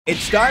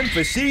It's time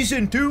for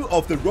Season 2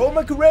 of the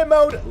Roma career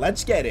mode.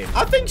 Let's get it.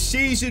 I think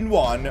Season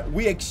 1,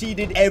 we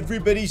exceeded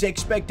everybody's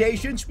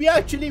expectations. We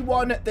actually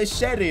won the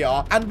Serie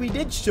A, and we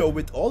did so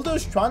with all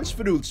those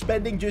transfer rules,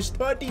 spending just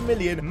 30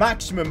 million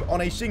maximum on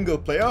a single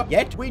player.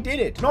 Yet, we did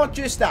it. Not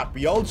just that,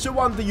 we also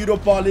won the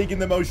Europa League in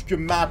the most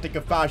dramatic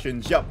of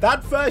fashions. Yup,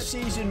 that first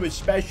season was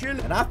special,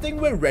 and I think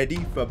we're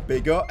ready for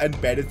bigger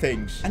and better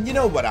things. And you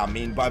know what I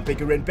mean by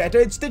bigger and better?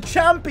 It's the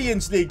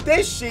Champions League.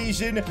 This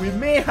season, we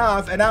may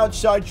have an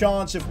outside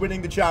chance of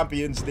winning the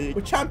Champions League.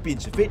 We're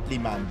champions of Italy,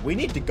 man. We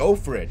need to go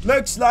for it.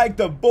 Looks like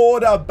the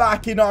board are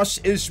backing us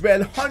as well.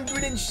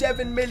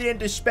 107 million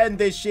to spend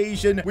this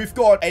season. We've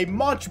got a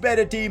much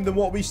better team than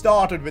what we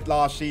started with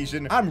last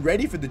season. I'm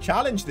ready for the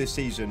challenge this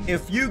season.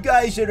 If you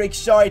guys are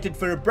excited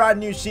for a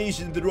brand new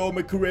season of the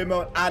Roma career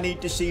mode, I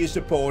need to see your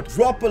support.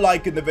 Drop a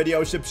like in the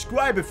video.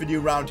 Subscribe if you're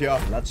new around here.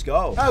 Let's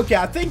go. Okay,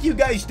 I think you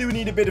guys do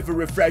need a bit of a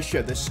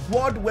refresher. The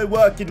squad we're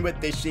working with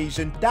this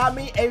season.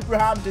 Tammy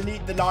Abraham to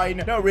lead the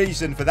line. No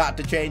reason for that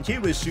to change. He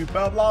was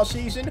superb last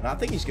season, and I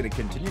think he's going to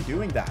continue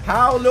doing that.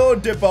 Paulo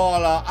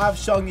Dybala, I've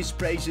sung his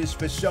praises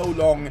for so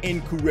long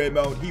in career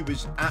mode. He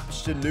was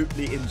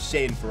absolutely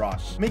insane for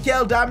us.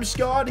 Mikael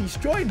Damsgaard, he's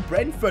joined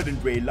Brentford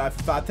in real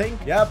life, I think.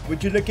 Yep,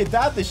 would you look at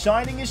that? The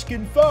signing is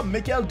confirmed.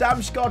 Mikael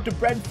Damsgaard to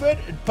Brentford,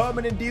 a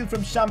permanent deal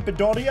from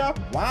Sampdoria.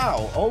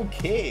 Wow,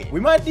 okay. We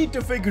might need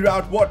to figure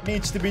out what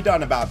needs to be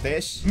done about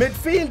this.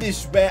 Midfield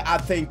is where I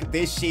think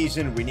this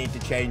season we need to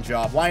change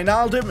up.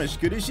 Wijnaldum, as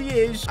good as he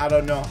is, I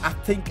don't know. I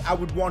think I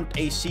would want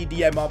a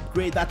CDM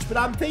upgrade. That's what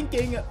I'm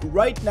thinking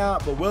right now,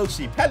 but we'll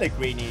see.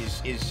 Pellegrini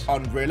is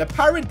unreal.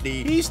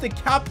 Apparently, he's the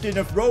captain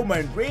of Roma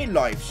in real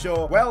life,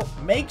 so, well,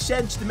 makes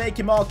sense to make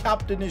him our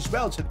captain as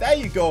well. So there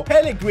you go.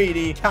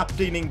 Pellegrini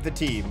captaining the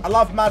team. I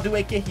love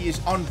MADRID. He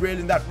is unreal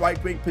in that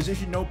right wing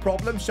position, no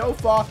problem. So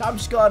far,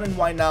 Damsgaard and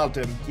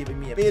Wijnaldum giving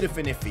me a bit of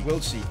an iffy. We'll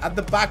see. At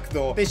the back,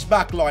 though, this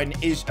back line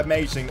is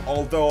amazing,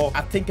 although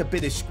I think a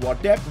bit of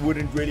squad depth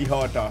wouldn't really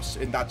hurt us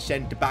in that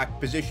centre-back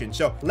position.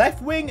 So,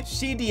 left wing,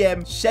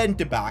 CDM,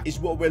 centre-back is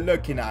what we're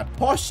looking at.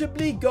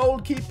 Possibly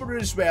goalkeeper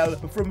as well,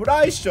 but from what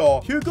I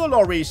saw, Hugo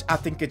Lloris, I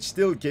think could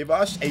still give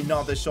us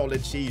another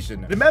solid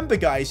season. Remember,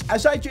 guys,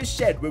 as I just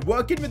said, we're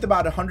working with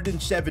about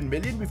 107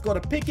 million. We've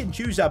got to pick and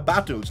choose our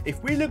battles.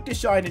 If we look to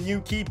sign a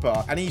new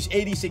keeper and he's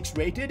 86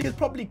 rated, he'll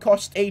probably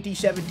cost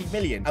 70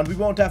 million, and we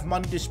won't have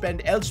money to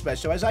spend elsewhere.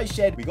 So as I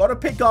said, we got to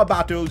pick our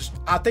battles.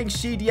 I think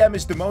CDM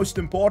is the most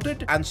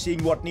important, and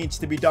seeing what needs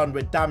to be done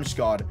with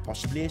Damsgaard,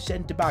 possibly a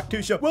centre-back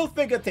too. So we'll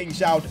figure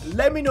things out.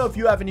 Let me know if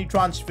you have any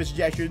transfer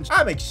suggestions.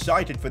 I'm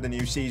excited for the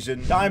new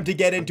season. Time to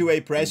get into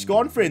a press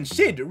conference.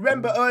 Sid,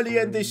 remember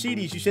earlier in this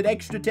series you said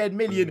extra 10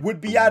 million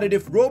would be added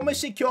if Roma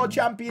secure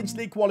Champions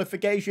League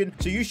qualification,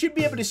 so you should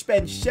be able to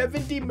spend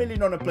 70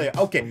 million on a player.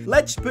 Okay,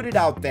 let's put it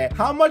out there.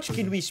 How much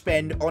can we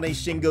spend on a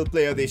single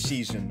player this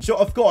season? So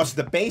of course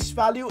the base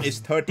value is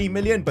 30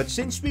 million, but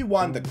since we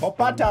won the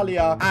Coppa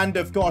Italia and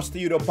of course the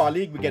Europa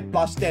League, we get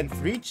plus 10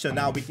 for each, so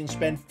now we can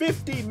spend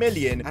 50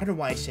 million. I don't know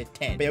why I said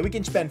 10, but yeah, we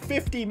can spend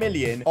 50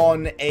 million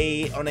on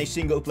a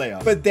single player.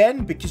 But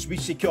then, because we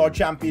secured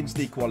Champions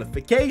League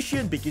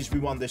qualification, because we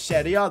won the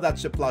Serie A,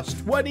 that's a plus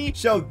 20.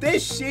 So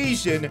this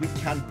season, we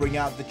can bring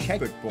out the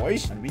checkbook,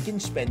 boys, and we can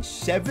spend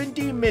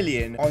 70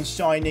 million on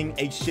signing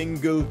a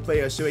single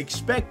player. So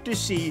expect to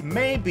see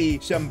maybe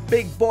some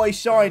big boy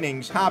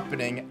signings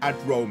happening at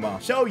Roma.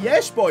 So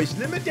yes, boys,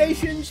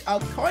 limitations are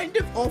kind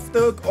of off the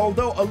hook,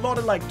 although a lot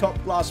of like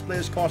top class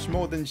players cost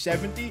more than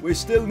 70. We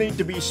still need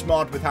to be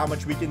smart with how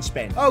much we can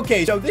spend.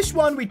 Okay, so this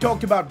one we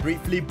talked about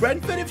briefly.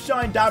 Brentford have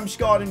signed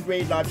Damsgaard in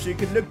real life, so you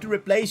can look to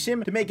replace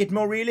him to make it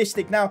more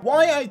realistic. Now,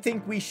 why I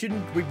think we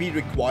shouldn't be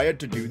required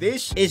to do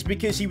this is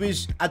because he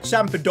was at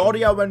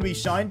Sampdoria when we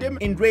signed him.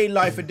 In real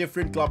life, a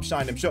different club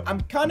signed him. So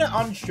I'm kind of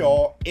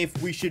unsure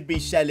if we should be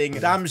selling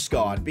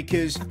Damsgaard,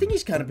 because I think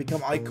he's kind of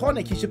become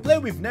iconic. He's a player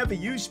we've never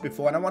used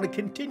before, and I want to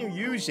continue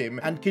use him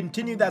and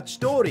continue that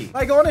story.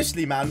 Like,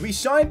 honestly, man, we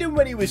signed him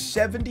when he was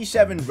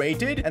 77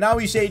 rated, and now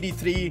he's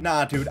 83.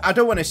 Nah, dude, I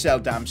don't want to sell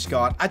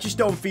Damsgaard. I just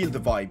don't feel the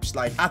vibes.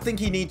 Like, I think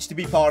he needs to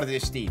be part of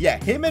this team.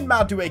 Yeah, him and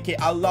Madueke,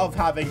 I love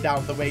having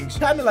down the wings.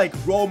 Kind of like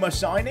Roma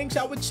signings,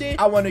 I would say.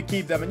 I want to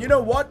keep them. And you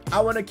know what? I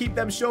want to keep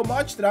them so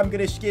much that I'm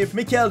going to give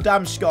Mikael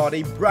Damsgaard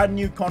a brand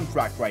new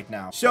contract right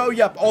now. So,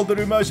 yep, all the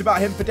rumors about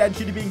him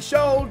potentially being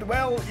sold,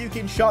 well, you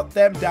can shut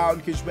them down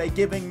because we're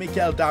giving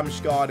Mikael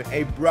Damsgaard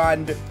a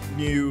brand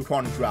new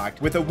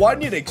contract with a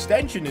 1-year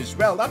extension as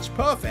well. That's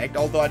perfect,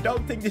 although I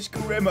don't think this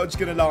career mode's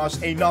going to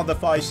last another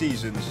 5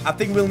 seasons. I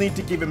think we'll need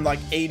to give him like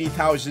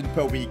 80,000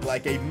 per week,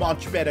 like a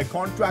much better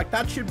contract.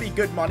 That should be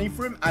good money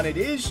for him, and it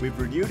is. We've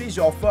renewed his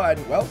offer,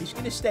 and well, he's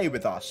going to stay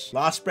with us.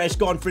 Last press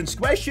conference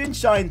question: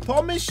 signed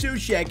Thomas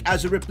Soucek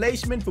as a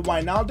replacement for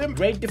Wijnaldum.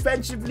 Great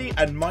defensively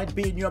and might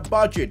be in your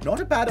budget. Not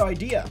a bad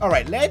idea. All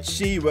right, let's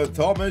see what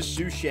Thomas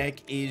Soucek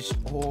is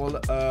all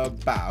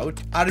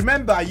about. I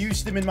remember I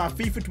used him in my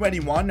FIFA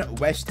 21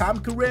 West Ham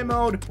career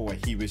mode. Boy,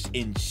 he was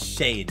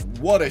insane.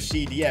 What a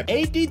CDM.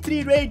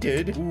 83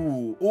 rated.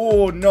 Ooh.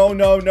 Oh,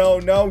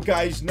 no,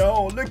 guys,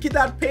 no. Look at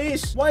that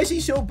pace. Why is he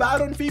so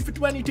bad on FIFA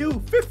 20?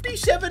 22,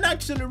 57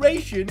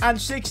 acceleration, and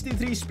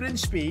 63 sprint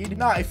speed.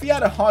 Now, if he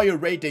had a higher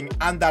rating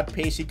and that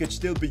pace, he could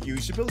still be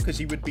usable because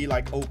he would be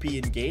like OP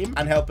in game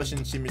and help us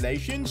in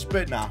simulations.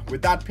 But nah,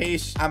 with that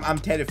pace, I'm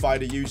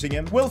terrified of using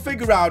him. We'll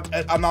figure out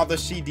another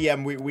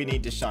CDM we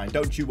need to sign.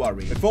 Don't you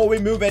worry. Before we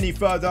move any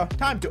further,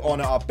 time to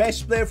honor our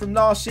best player from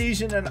last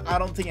season, and I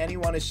don't think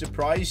anyone is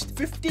surprised.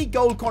 50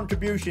 goal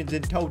contributions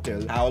in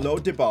total. Paulo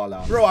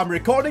Dybala. Bro, I'm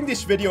recording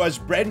this video as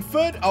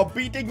Brentford are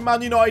beating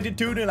Man United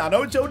 2-0. I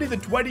know it's only the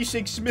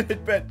 26th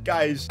minute, but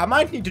guys, I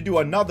might need to do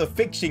another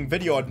fixing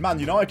video on Man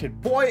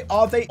United. Boy,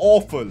 are they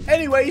awful.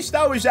 Anyways,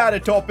 that was out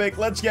of topic.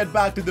 Let's get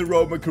back to the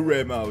Roma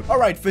career mode. All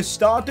right, for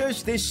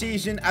starters, this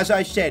season, as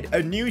I said,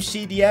 a new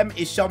CDM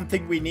is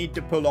something we need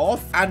to pull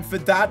off. And for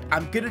that,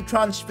 I'm going to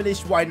transfer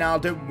this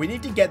Wijnaldum. We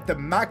need to get the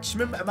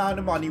maximum amount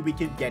of money we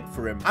can get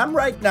for him. I'm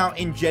right now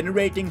in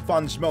generating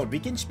funds mode. We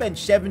can spend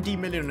 70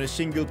 million on a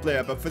single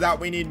player, but for that,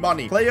 we need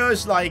money.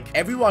 Players like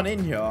everyone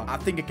in here, I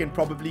think I can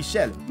probably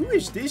sell. Who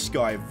is this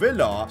guy?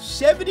 Villa,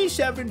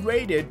 77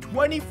 rated,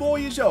 24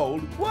 years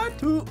old. What?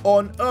 Who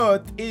on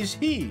earth is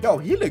he? Yo,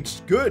 he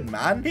looks good,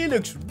 man. He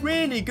looks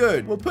really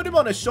good. We'll put him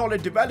on a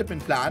solid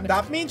development plan.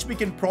 That means we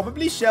can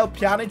probably sell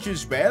Pjanic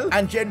as well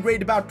and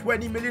generate about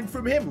 20 million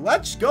from him.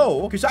 Let's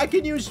go, because I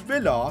can use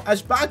Villa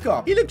as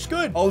backup. He looks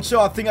good. Also,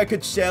 I think I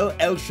could sell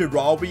El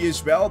Shaarawy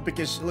as well,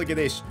 because look at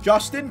this.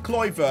 Justin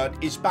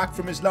Kluivert is back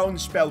from his loan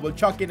spell. We'll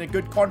chuck in a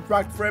good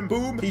contract for him.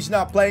 Boom. He's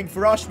now playing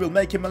for us. We'll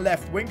make him a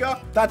left winger.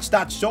 That's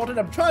that sorted.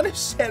 I'm trying to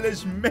sell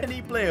as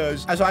many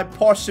players as I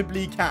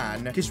possibly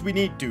can, because we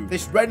need to.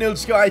 This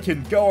Reynolds guy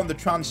can go on the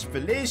transfer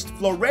list.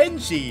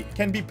 Florenzi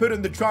can be put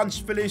on the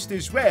transfer list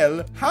as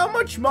well. How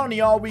much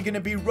money are we going to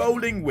be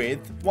rolling with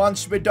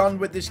once we're done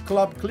with this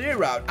club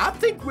clear out? I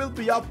think we'll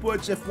be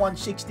upwards of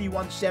 160,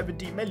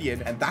 170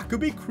 million, and that could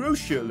be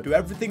crucial to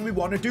everything we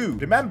want to do.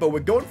 Remember, we're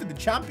going for the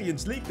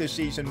Champions League this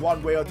season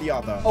one way or the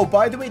other. Oh,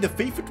 by the way, the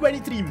FIFA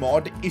 23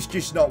 mod is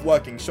just not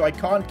working, so I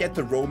can't get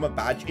the Roma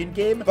badge in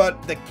game,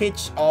 but the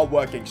kits are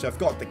working, so I've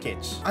got the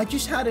kits. I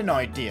just had an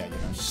idea, you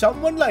know,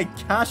 someone like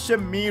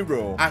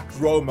Casemiro at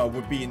Roma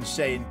would be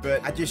insane,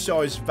 but I just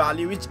saw his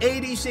value. It's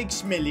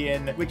 86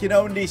 million. We can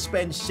only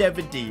spend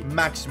 70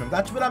 maximum.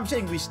 That's what I'm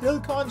saying. We still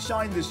can't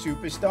sign the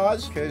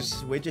superstars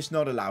because we're just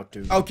not allowed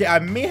to. Okay, I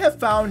may have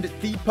found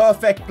the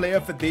perfect player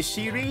for this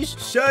series.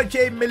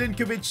 Sergej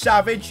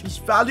Milinkovic-Savic. He's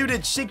valued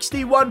at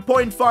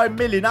 61.5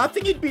 million. I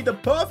think he'd be the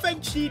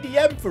perfect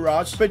CDM for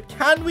us, but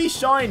can we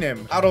sign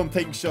him? I don't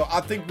think so.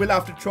 I think we'll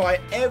have to try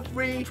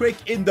every trick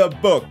in the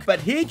book, but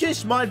he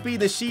just might be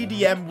the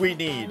CDM we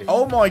need.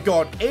 Oh my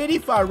god,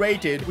 85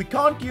 rated. We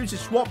can't use a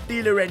swap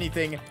deal or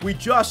anything. We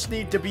just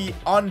need to be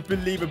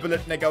unbelievable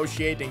at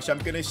negotiating. So I'm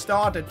going to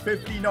start at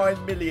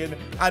 59 million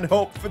and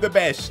hope for the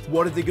best.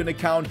 What are they going to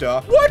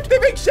counter? What?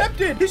 They've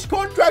accepted. His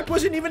contract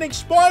wasn't even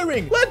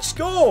expiring. Let's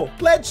go.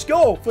 Let's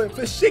go.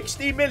 For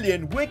 60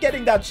 million, we're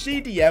getting that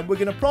CDM. We're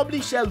going to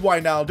probably sell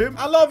Wijnaldum.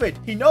 I love it.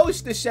 He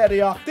knows the Serie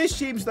A. This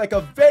seems like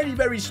a very,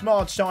 very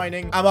smart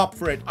signing. I'm up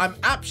for it. I'm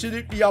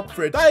absolutely up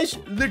for it. That is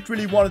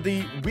literally one of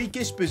the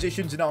weakest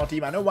positions in our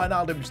team. I know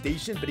Wijnaldum's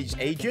decent, but he's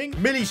aging.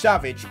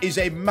 Milinkovic is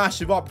a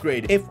massive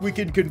upgrade if we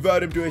can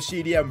convert him to a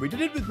CDM. We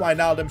did it with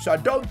Wijnaldum, so I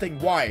don't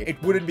think why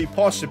it wouldn't be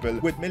possible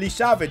with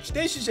Milinkovic.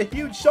 This is a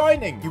huge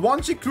signing. He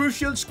wants a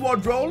crucial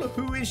squad role.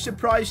 Who is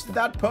surprised at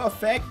that?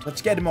 Perfect.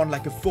 Let's get him on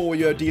like a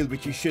 4-year deal,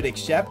 which he should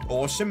accept.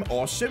 Awesome,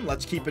 awesome.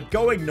 Let's keep it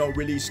going. No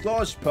release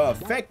clause.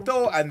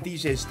 Perfecto. And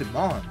these are his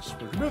demands.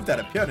 We'll remove that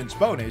appearance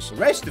bonus. The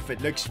rest of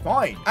it looks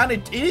fine. And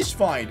it is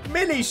fine.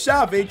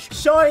 Milinkovic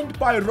signed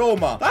by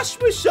Roma. That's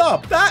what's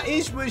up. That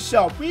is what's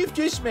up. We've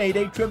just made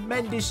a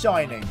tremendous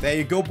signing. There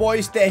you go,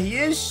 boys. There he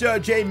is.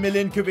 Sergej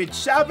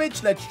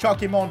Milinkovic-Savic. Let's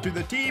chuck him onto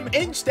the team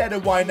instead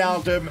of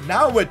Wijnaldum.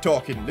 Now we're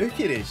talking. Look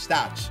at his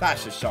stats.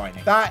 That's a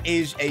signing. That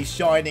is a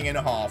signing and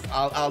a half.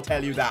 I'll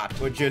tell you that.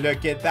 Would you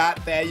look at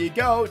that? There you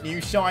go.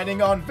 New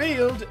signing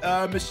unveiled.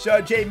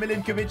 Sergej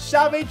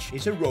Milinkovic-Savic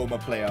is a Roma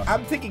player.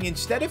 I'm thinking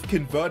instead of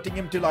converting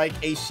him to like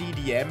a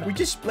CDM, we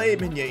just play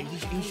him in here.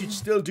 He should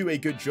still do a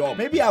good job.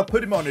 Maybe I'll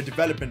put him on a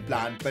development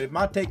plan, but it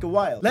might take a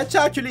while. Let's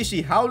actually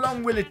see how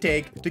long will it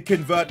take to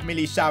convert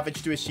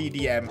Milinkovic to a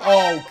CDM.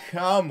 Oh,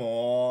 come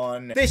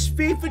on. This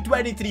FIFA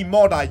 23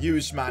 mod I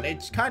use, man,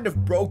 it's kind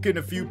of broken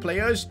a few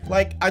players.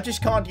 Like, I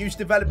just can't use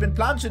development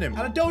plans on him,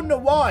 and I don't know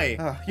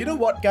why. You know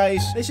what,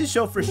 guys? This is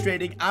so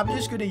frustrating. I'm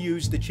just going to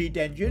use the cheat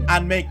engine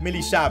and make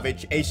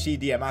Milinkovic a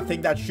CDM. I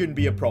think that shouldn't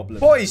be a problem.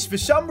 Boys, for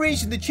some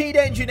reason, the cheat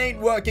engine ain't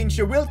working,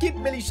 so we'll keep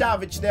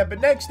Milinkovic there, but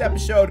next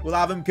episode, we'll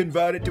have him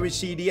converted to a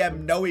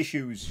CDM. No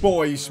issues.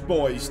 Boys,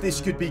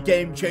 this could be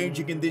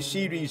game-changing in this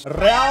series.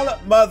 Real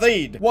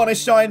Madrid want to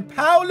sign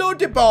Paulo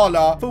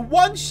Dybala for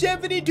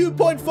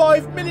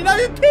 172.5 million. Are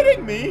you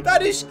kidding me?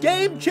 That is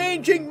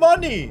game-changing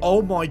money.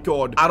 Oh my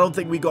god. I don't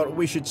think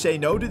we should say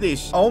no to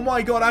this. Oh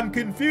my god, I'm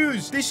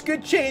confused. This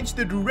could change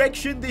the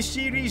direction this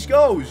series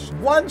goes.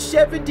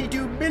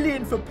 172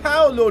 million for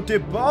Paulo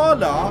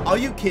Dybala. Are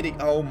you kidding?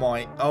 Oh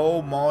my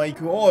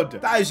god.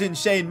 That is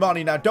insane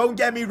money. Now, don't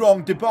get me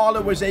wrong.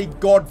 Dybala was a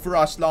god for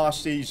us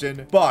last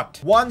season, but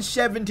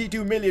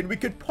 172 million, we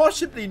could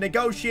possibly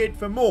negotiate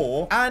for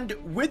more. And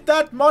with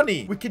that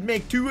money, we could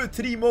make 2 or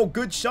 3 more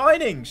good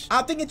signings.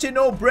 I think it's a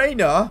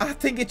no-brainer.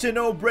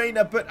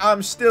 But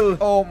I'm still...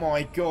 Oh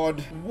my god.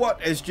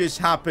 What has just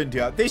happened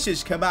here? This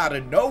has come out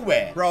of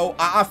nowhere. Bro,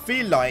 I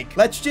feel like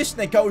let's just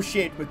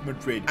negotiate with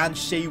Madrid and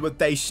see what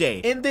they say.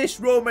 In this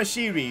Roma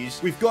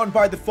series, we've gone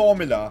by the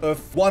formula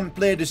of one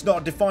player does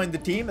not define the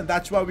team, and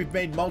that's why we've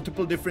made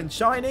multiple different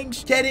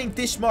signings. Getting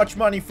this much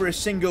money for a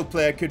single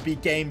player could be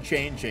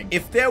game-changing.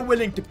 If they're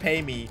willing to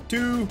pay me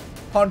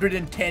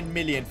 210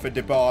 million for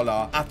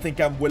Dybala, I think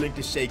I'm willing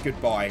to say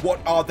goodbye. What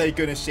are they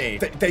gonna say?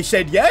 They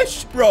said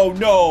yes? Bro,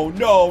 no.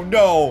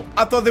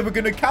 I thought they were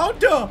gonna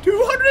counter.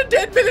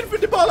 210 million for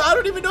Dybala. I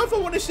don't even know if I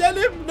want to sell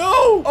him.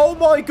 No. Oh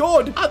my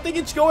god. I think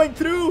it's going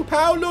through.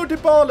 Paulo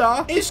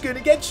Dybala is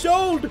gonna get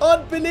sold.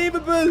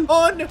 Unbelievable.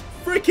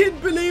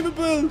 Freaking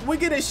believable. We're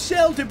gonna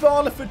sell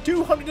Dybala for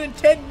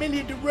 210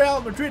 million to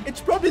Real Madrid. It's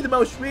probably the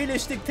most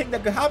realistic thing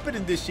that could happen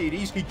in this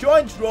series. He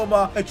joins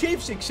Roma,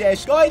 achieves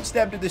success, guides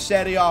them to the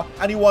Serie A,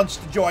 and he wants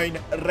to join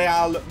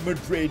Real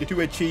Madrid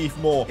to achieve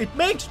more. It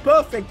makes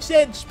perfect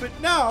sense, but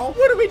now,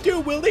 what do?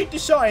 We'll need to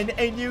sign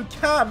a new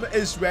cam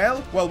as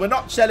well. Well, we're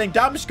not selling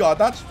Damsgaard,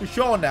 that's for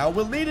sure now.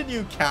 We'll need a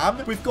new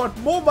cam. We've got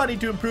more money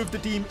to improve the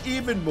team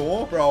even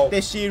more. Bro,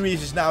 this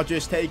series is now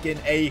just taking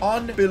a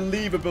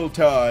unbelievable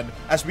turn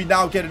as we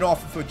now get an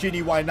offer for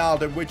Gini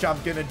Wijnaldum, which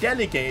I'm gonna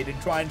delegate and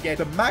try and get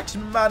the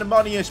maximum amount of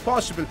money as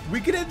possible.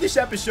 We could end this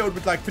episode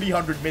with like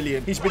 300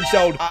 million. He's been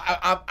sold.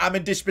 I'm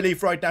in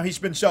disbelief right now. He's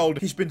been sold.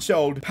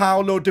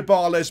 Paulo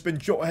Dybala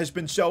has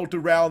been sold to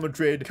Real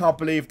Madrid. Can't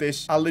believe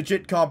this. I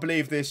legit can't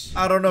believe this.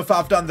 I don't know if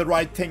I've done the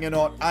right thing or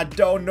not.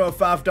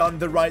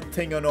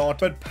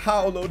 But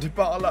Paulo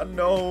Dybala,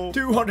 no.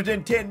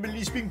 210 million.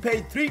 He's being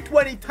paid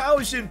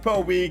 320,000 per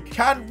week.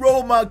 Can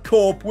Roma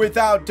cope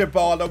without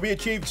Dybala? We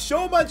achieved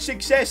so much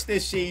success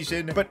this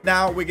season, but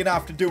now we're gonna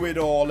have to do it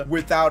all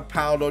without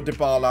Paulo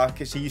Dybala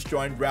because he's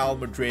joined Real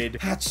Madrid.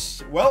 That's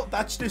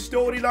the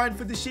storyline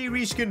for the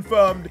series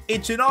confirmed.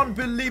 It's an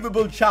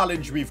unbelievable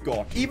challenge we've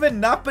got. Even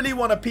Napoli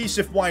want a piece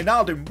of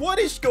Wijnaldum. What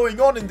is going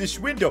on in this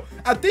window?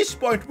 At this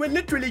point, we're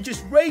literally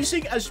just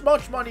raising as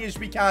much money as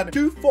we can.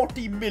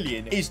 240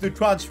 million is the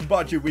transfer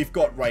budget we've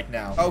got right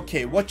now.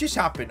 Okay, what just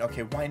happened?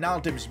 Okay,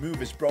 Wijnaldum's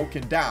move is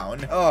broken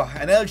down. Oh,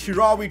 an El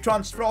Shaarawy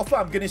transfer offer.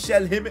 I'm gonna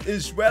sell him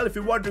as well. If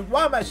you're wondering,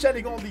 why am I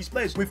selling all these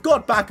players? We've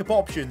got backup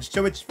options,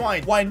 so it's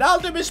fine.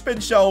 Wijnaldum has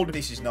been sold.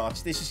 This is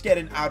nuts. This is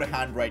getting out of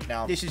hand right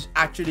now. This is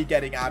actually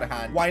getting out of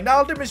hand.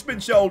 Wijnaldum has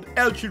been sold.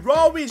 El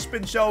Shaarawy has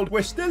been sold.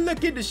 We're still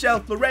looking to sell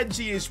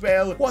Florenzi as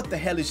well. What the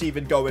hell is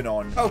even going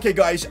on? Okay,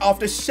 guys,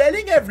 after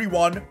selling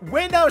everyone,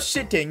 we're now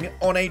sitting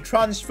on a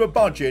transfer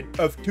budget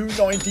of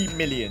 290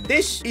 million.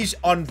 This is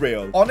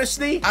unreal.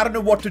 Honestly, I don't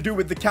know what to do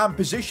with the cam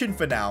position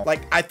for now.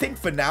 Like, I think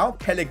for now,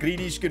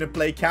 Pellegrini's gonna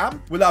play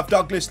cam. We'll have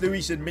Douglas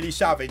Luiz and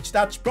Milicevic.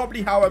 That's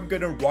probably how I'm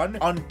gonna run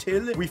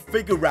until we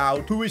figure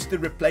out who is the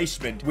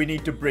replacement we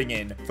need to bring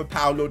in for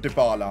Paulo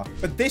Dybala.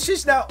 But this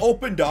has now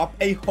opened up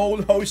a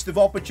whole host of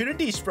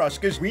opportunities for us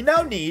because we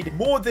now need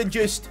more than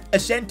just a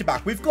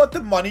centre-back. We've got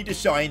the money to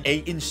sign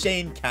a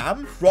insane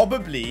cam,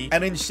 probably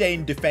an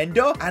insane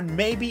defender, and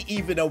maybe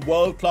even a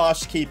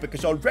world-class keeper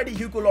because already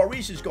Hugo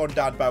Lloris has gone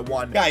down by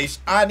 1. Guys,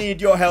 I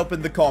need your help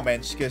in the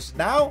comments because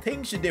now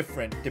things are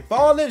different.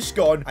 Dybala's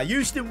gone. I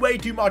used him way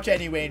too much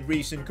anyway in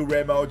recent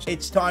career modes.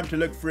 It's time to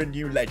look for a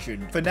new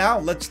legend. For now,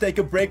 let's take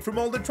a break from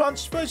all the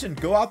transfers and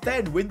go out there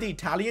and win the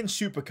Italian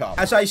Super Cup.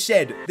 As I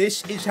said,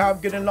 this is how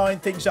I'm going to line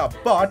things up,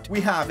 but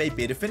we have a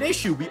bit of an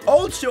issue. We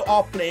also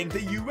are playing the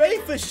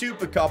UEFA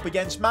Super Cup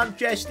against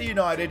Manchester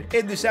United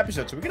in this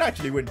episode, so we can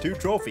actually win 2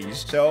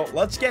 trophies. So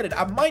let's get it.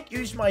 I might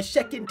use my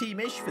second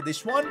team-ish for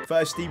this one.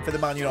 First team for the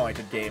Man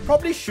United game.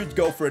 Probably should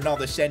go for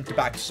another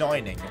centre-back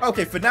signing.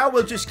 Okay, for now,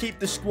 we'll just keep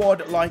the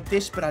squad like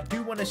this, but I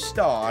do want to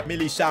start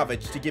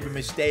Milicevic to give him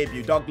his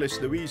debut. Douglas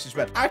Luiz as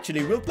well.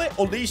 Actually, we'll play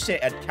Olise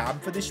at cam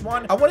for this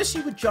one. I want to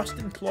see what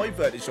Justin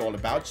Kluivert is all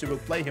about, so we'll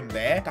play him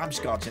there.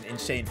 Damsgaard's in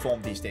insane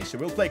form these days, so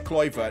we'll play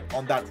Kluivert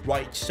on that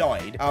right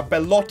side.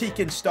 Bellotti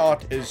can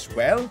start as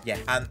well. Yeah,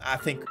 and I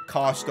think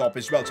Karstop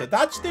as well. So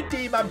that's the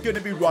team I'm going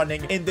to be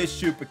running in this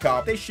Super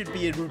Cup. This should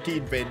be a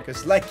routine win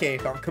because Lecce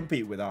can't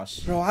compete with us.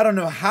 Bro, I don't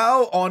know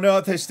how on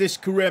earth has this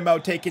career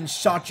mode taken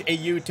such a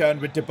U-turn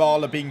with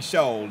Dybala being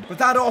sold. But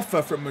that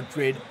offer from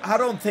Madrid, I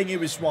don't think it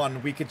was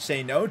one we could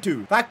say no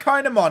to. That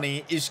kind of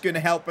money is going to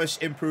help us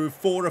improve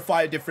 4 or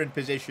 5 different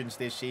positions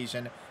this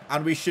season,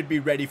 and we should be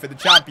ready for the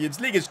Champions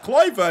League as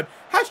Kluivert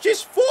has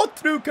just fought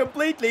through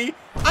completely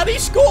and he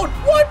scored.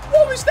 What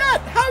was that?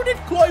 How did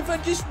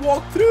Kluivert just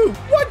walk through?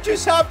 What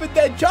just happened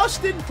there?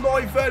 Justin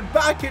Kluivert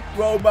back at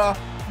Roma.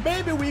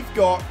 Maybe we've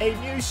got a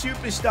new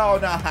superstar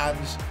on our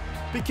hands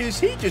because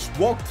he just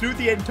walked through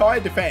the entire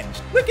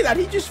defense. Look at that.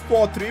 He just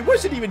fought through. It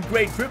wasn't even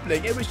great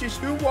dribbling. It was just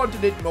who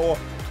wanted it more.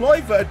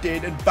 Kluivert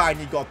did, and bang,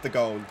 he got the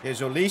goal.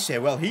 Here's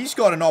Olise. Well, he's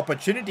got an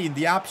opportunity in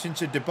the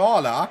absence of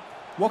Dybala.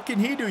 What can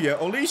he do here?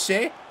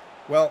 Olise?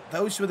 Well,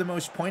 those were the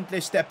most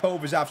pointless step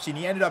overs I've seen.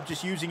 He ended up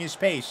just using his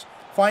pace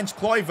Finds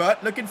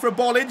Kluivert, looking for a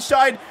ball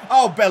inside.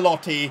 Oh,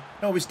 Belotti.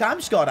 No, it was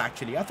Damsgaard,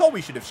 actually. I thought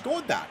we should have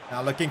scored that.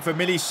 Now looking for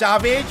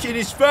Milicevic in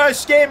his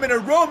first game in a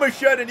Roma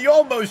shirt, and he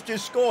almost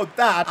just scored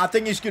that. I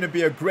think it's going to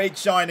be a great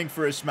signing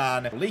for us,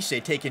 man.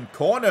 Elise taking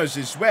corners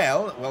as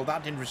well. Well,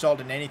 that didn't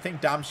result in anything.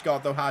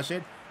 Damsgaard, though, has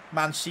it.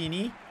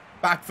 Mancini.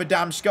 Back for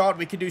Damsgaard.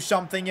 We can do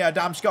something. Yeah,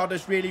 Damsgaard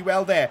does really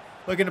well there.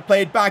 Looking to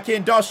play it back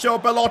in. Does so.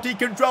 Belotti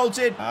controls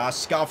it.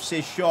 Scuffs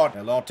his shot.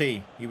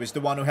 Belotti. He was the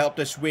one who helped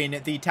us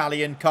win the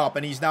Italian Cup.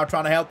 And he's now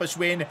trying to help us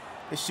win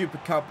the Super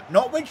Cup.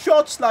 Not with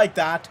shots like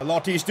that.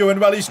 Belotti's doing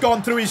well. He's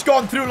gone through. He's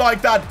gone through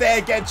like that.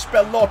 There gets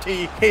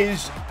Belotti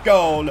his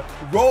goal.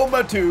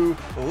 Roma 2.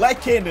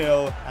 Lecce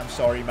 0. I'm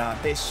sorry, man.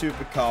 This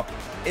Super Cup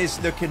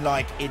is looking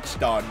like it's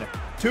done.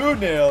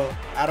 2-0.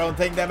 I don't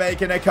think they're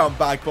making a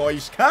comeback,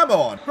 boys. Come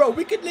on. Bro,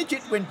 we could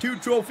legit win 2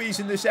 trophies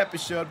in this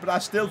episode, but I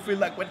still feel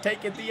like we're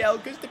taking the L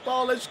because the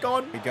ball is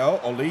gone. Here we go.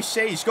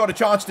 Olise, he's got a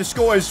chance to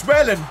score as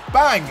well, and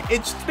bang,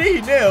 it's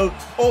 3-0.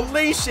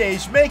 Olise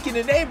is making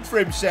a name for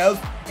himself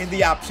in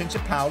the absence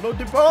of Paulo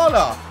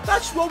Dybala.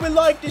 That's what we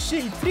like to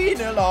see.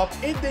 3-0 up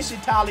in this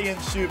Italian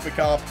Super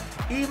Cup.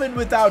 Even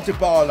without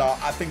Dybala,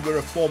 I think we're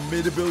a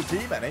formidable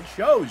team, and it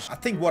shows. I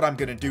think what I'm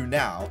going to do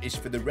now is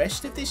for the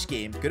rest of this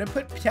game, going to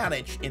put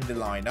Pjanic in the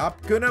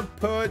lineup. Going to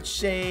put,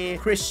 say,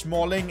 Chris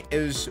Smalling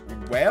as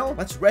well.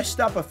 Let's rest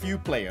up a few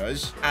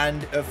players.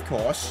 And, of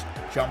course,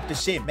 jump to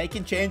sim.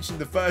 Making change in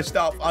the first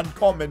half,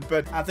 uncommon,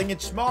 but I think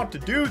it's smart to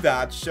do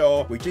that.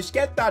 So we just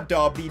get that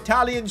dub. The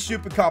Italian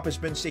Super Cup has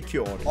been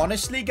secured.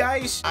 Honestly,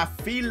 guys, I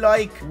feel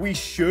like we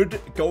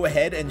should go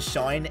ahead and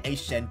sign a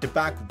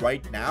centre-back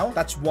right now.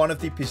 That's one of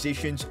the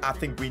positions I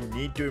think we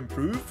need to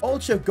improve.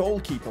 Also,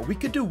 goalkeeper. We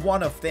could do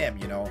one of them,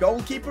 you know.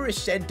 Goalkeeper is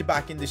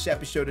centre-back in this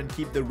episode and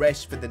keep the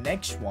rest for the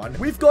next one.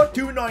 We've got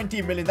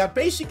 290 million. That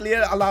basically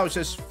allows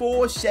us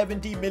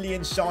 470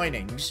 million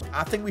signings.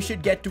 I think we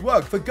should get to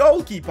work. For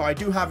goalkeeper, I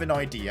do have an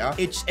idea.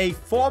 It's a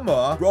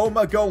former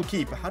Roma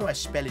goalkeeper. How do I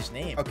spell his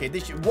name? Okay,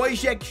 this is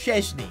Wojciech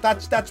Szczesny.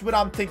 That's what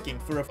I'm thinking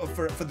for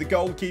the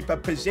goalkeeper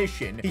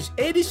position. He's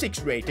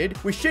 86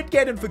 rated. We should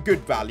get him for good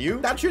value.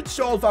 That should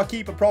solve our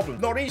keeper problem.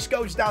 Lloris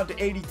goes down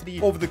to 83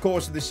 over the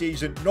course of the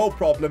season. No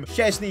problem.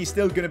 Szczesny is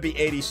still going to be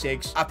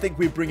 86. I think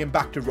we bring him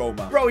back to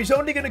Roma. Bro, he's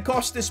only going to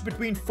cost us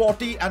between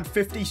 40 and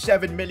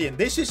 57 million.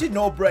 This is a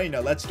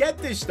no-brainer. Let's get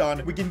this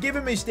done. We can give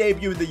him his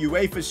debut in the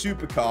UEFA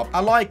Super Cup.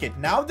 I like it.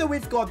 Now that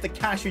we've got the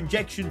cash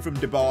injection from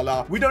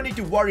Dybala, we don't need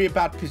to worry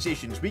about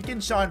positions. We can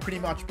sign pretty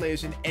much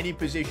players in any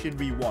position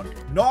we want.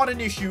 Not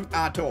an issue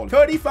at all.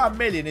 35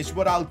 million is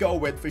what I'll go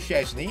with for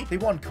Szczesny. They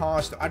want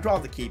Karst. I'd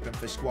rather keep him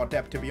for squad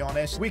depth, to be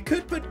honest. We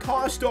could put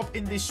Karst up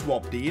in this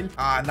swap deal.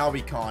 Now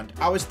we can't.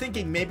 I was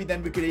thinking maybe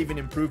then we could even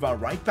improve our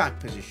right back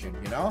position,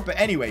 you know? But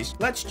anyways,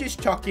 let's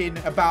just chuck in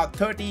about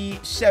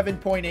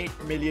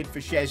 37.8 million for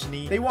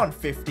Szczesny. They want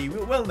 50.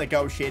 We'll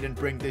negotiate and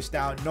bring this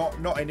down.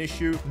 Not an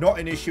issue. Not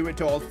an issue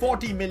at all.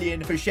 40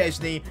 million for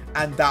Szczesny,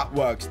 and that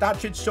works. That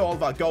should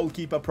solve our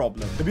goalkeeper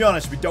problem. To be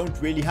honest, we don't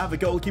really have a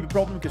goalkeeper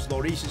problem because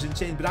Lloris is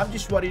insane, but I'm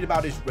just worried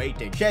about his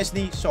rating.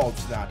 Szczesny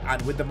solves that,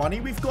 and with the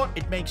money we've got,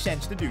 it makes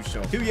sense to do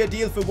so. 2-year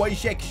deal for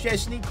Wojciech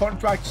Szczesny.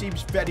 Contract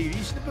seems very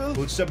reasonable.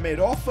 We'll submit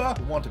offer.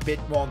 We want a bit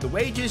more on the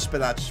wages, but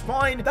that's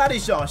fine. That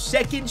is our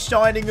second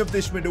signing of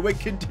this window. We're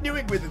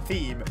continuing with the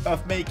theme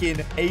of making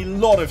a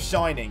lot of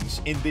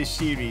signings in this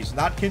series, and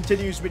that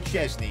continues with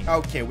Szczesny.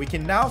 Okay, we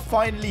can now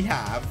finally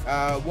have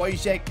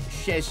Wojciech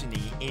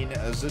Szczesny in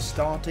as a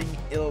starting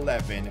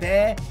 11.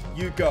 There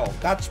you go.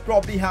 That's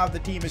probably how the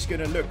team is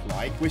going to look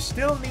like. We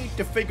still need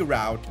to figure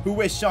out who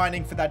we're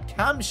signing for that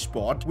cam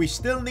spot. We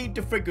still need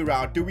to figure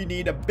out, do we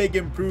need a big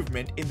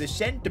improvement in the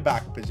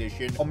centre-back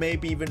position or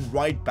maybe even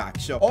right back?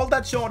 So all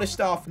that sort of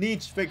stuff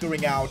needs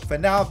figuring out. For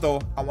now,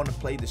 though, I want to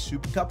play the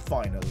Super Cup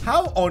final.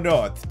 How on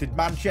earth did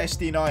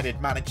Manchester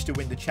United manage to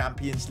win the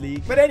Champions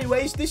League? But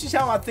anyways, this is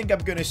how I think I'm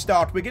going to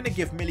start. We're going to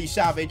give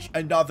Milicevic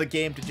another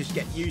game to just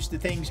get used to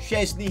things.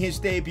 Szczesny, his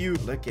debut.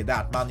 Look at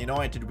that, Man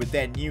United with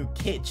their new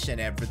kits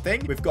and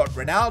everything. We've got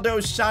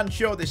Ronaldo,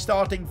 Sancho, the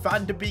starting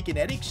Van de Beek and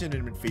Eriksen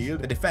in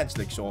midfield. The defense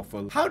looks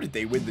awful. How did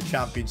they win the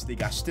Champions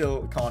League? I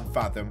still can't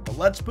fathom. But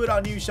let's put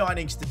our new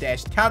signings to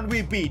test. Can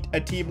we beat a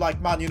team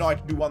like Man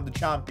United who won the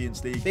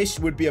Champions League? This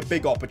would be a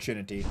big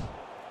opportunity.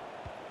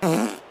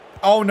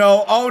 Oh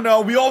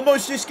no, we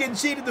almost just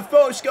conceded the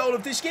first goal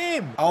of this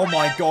game. Oh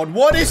my god,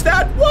 what is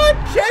that? What?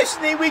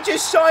 Szczesny, we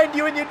just signed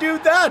you and you do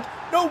that.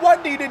 No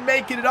wonder you didn't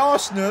make it at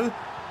Arsenal.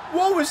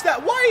 What was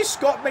that? Why is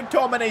Scott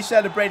McTominay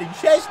celebrating?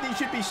 Szczesny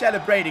should be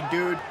celebrating,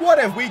 dude. What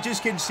have we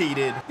just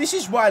conceded? This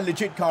is why I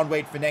legit can't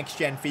wait for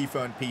next-gen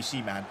FIFA and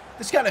PC, man.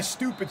 This kind of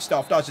stupid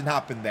stuff doesn't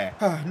happen there.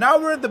 Now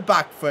we're in the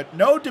back foot.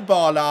 No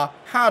Dybala.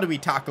 How do we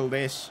tackle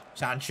this?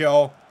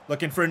 Sancho.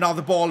 Looking for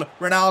another ball.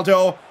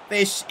 Ronaldo.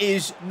 This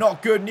is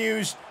not good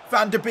news.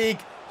 Van de Beek.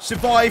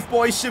 Survive,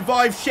 boys.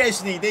 Survive.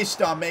 Szczesny this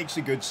time makes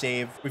a good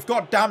save. We've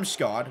got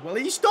Damsgaard. Well,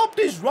 he stopped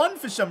his run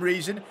for some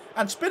reason.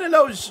 And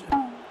Spinello's...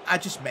 I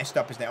just messed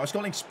up his name. I was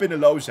calling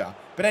Spinaloza.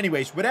 But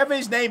anyways, whatever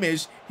his name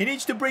is, he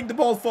needs to bring the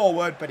ball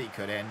forward, but he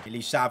couldn't.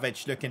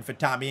 Milicevic looking for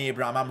Tammy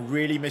Abraham. I'm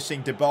really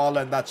missing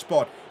Dybala in that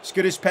spot. As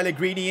good as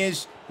Pellegrini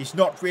is, he's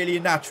not really a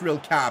natural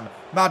cam.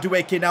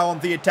 Madueke now on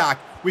the attack.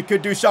 We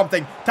could do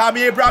something.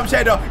 Tammy Abraham's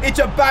header. It's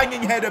a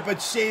banging header,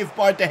 but saved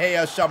by De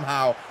Gea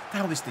somehow.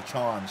 That was the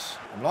chance.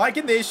 I'm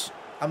liking this.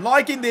 I'm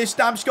liking this.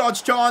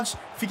 Damsgaard's chance.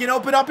 If he can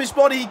open up his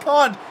body, he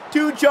can't.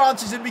 2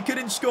 chances and we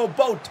couldn't score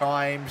both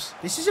times.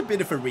 This is a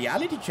bit of a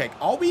reality check.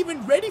 Are we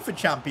even ready for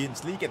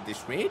Champions League at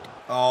this rate?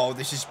 Oh,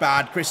 this is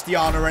bad.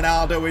 Cristiano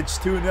Ronaldo. It's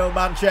 2-0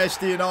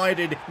 Manchester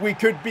United. We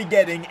could be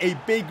getting a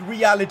big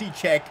reality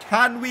check.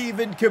 Can we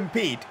even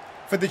compete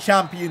for the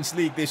Champions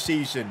League this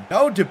season?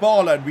 No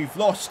Dybala, and we've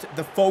lost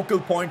the focal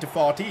point of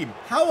our team.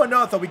 How on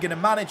earth are we going to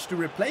manage to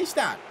replace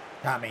that?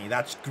 Tammy,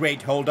 that's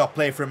great hold-up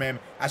play from him.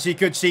 As he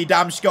could see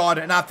Damsgaard,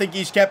 and I think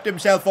he's kept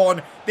himself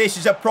on. This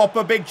is a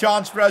proper big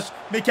chance for us.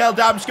 Mikel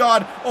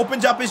Damsgaard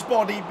opens up his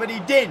body, but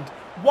he didn't.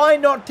 Why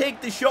not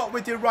take the shot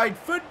with your right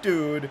foot,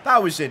 dude?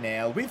 That was a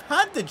nail. We've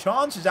had the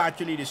chances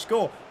actually to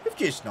score. We've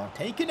just not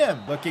taken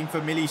them. Looking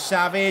for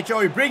Milicevic. Oh,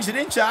 he brings it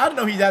inside. I don't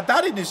know he had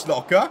that in his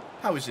locker.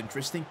 That was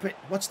interesting, but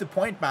what's the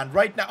point, man?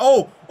 Right now.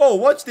 Oh,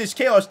 what's this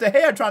chaos? De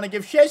Gea trying to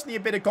give Szczesny a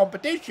bit of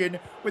competition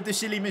with the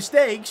silly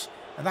mistakes.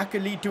 And that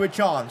could lead to a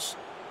chance.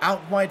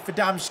 Out wide for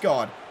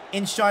Damsgaard.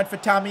 Inside for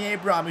Tammy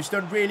Abraham, who's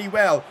done really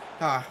well.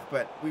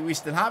 But we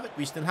still have it.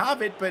 We still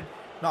have it, but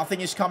nothing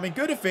is coming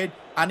good of it.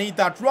 I need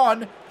that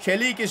run.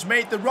 Chelik has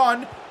made the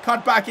run.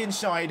 Cut back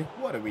inside.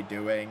 What are we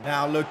doing?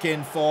 Now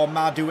looking for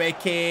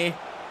Madueke.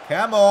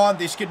 Come on,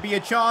 this could be a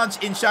chance.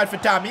 Inside for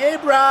Tammy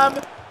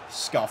Abraham.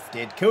 Scuffed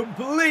it.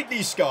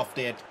 Completely scuffed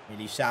it.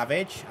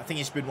 Milicevic. I think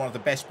he's been one of the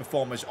best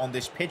performers on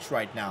this pitch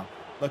right now.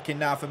 Looking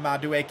now for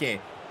Madueke.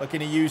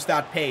 Looking to use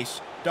that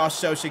pace. Does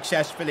so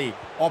successfully.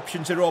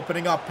 Options are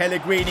opening up.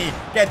 Pellegrini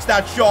gets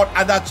that shot,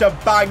 and that's a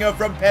banger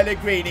from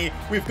Pellegrini.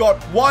 We've got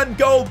 1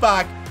 goal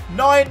back.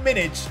 9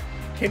 minutes.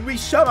 Can we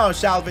somehow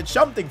salvage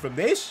something from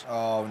this?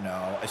 Oh,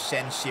 no.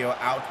 Asensio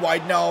out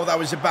wide. No, that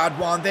was a bad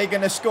one. They're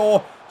going to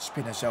score.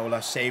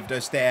 Spinazzola saved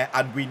us there,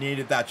 and we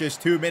needed that.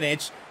 Just 2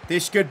 minutes.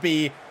 This could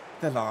be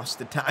the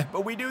last attack,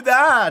 but we do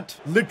that.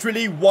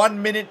 Literally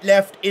 1 minute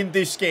left in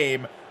this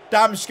game.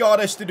 Damsgaard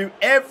has to do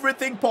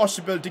everything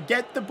possible to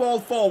get the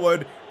ball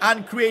forward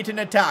and create an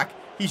attack.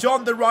 He's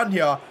on the run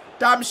here.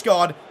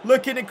 Damsgaard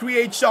looking to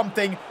create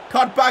something.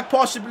 Cut back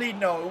possibly.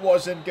 No, it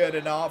wasn't good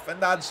enough.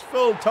 And that's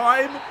full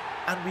time.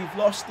 And we've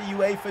lost the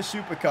UEFA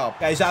Super Cup.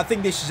 Guys, I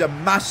think this is a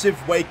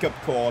massive wake-up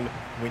call.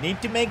 We need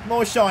to make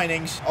more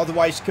signings.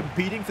 Otherwise,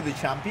 competing for the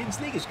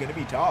Champions League is going to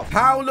be tough.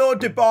 Paulo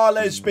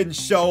Dybala has been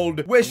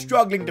sold. We're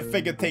struggling to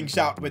figure things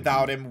out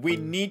without him. We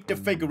need to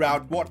figure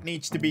out what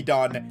needs to be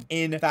done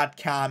in that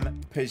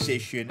cam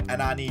position.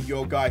 And I need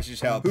your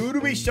guys' help. Who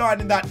do we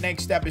sign in that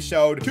next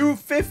episode?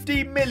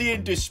 250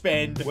 million to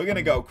spend. We're going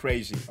to go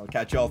crazy. I'll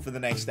catch you all for the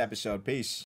next episode. Peace.